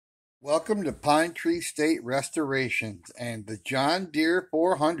Welcome to Pine Tree State Restorations, and the John Deere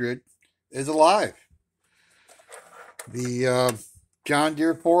 400 is alive. The John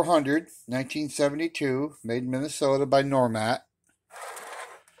Deere 400, 1972, made in Minnesota by Normat.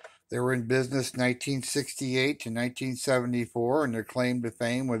 They were in business 1968 to 1974, and their claim to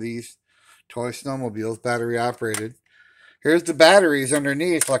fame were these toy snowmobiles, battery operated. Here's the batteries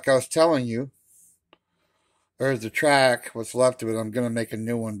underneath, like I was telling you. There's the track, what's left of it. I'm going to make a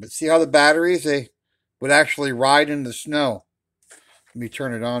new one. But see how the batteries, they would actually ride in the snow. Let me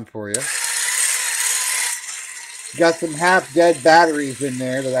turn it on for you. Got some half-dead batteries in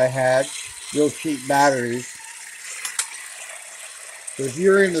there that I had. Real cheap batteries. So if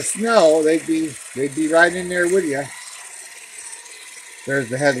you're in the snow, they'd be right in there with you. There's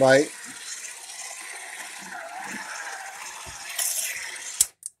the headlight.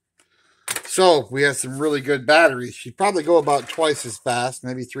 So we have some really good batteries. She'd probably go about twice as fast,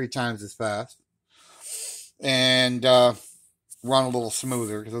 maybe 3 times as fast. And run a little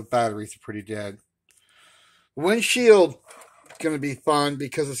smoother because those batteries are pretty dead. Windshield is going to be fun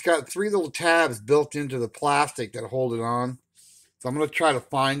because it's got 3 little tabs built into the plastic that hold it on. So I'm going to try to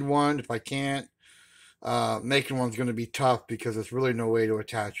find one. If I can't, making one's going to be tough because there's really no way to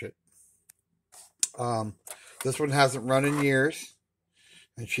attach it. This one hasn't run in years,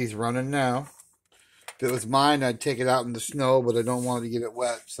 and she's running now. If it was mine, I'd take it out in the snow, but I don't want to get it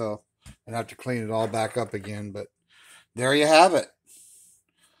wet, so I'd have to clean it all back up again. But there you have it.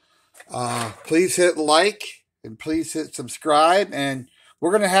 Please hit like and please hit subscribe. And we're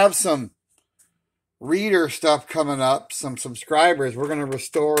going to have some reader stuff coming up, some subscribers. We're going to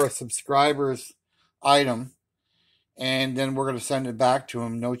restore a subscriber's item, and then we're going to send it back to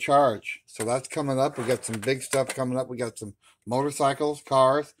them, no charge. So that's coming up. We got some big stuff coming up. We got some motorcycles,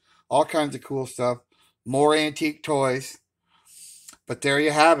 cars, all kinds of cool stuff. More antique toys. But there you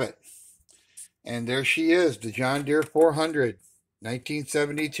have it. And there she is, the John Deere 400,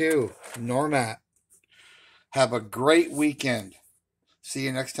 1972, Normat. Have a great weekend. See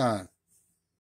you next time.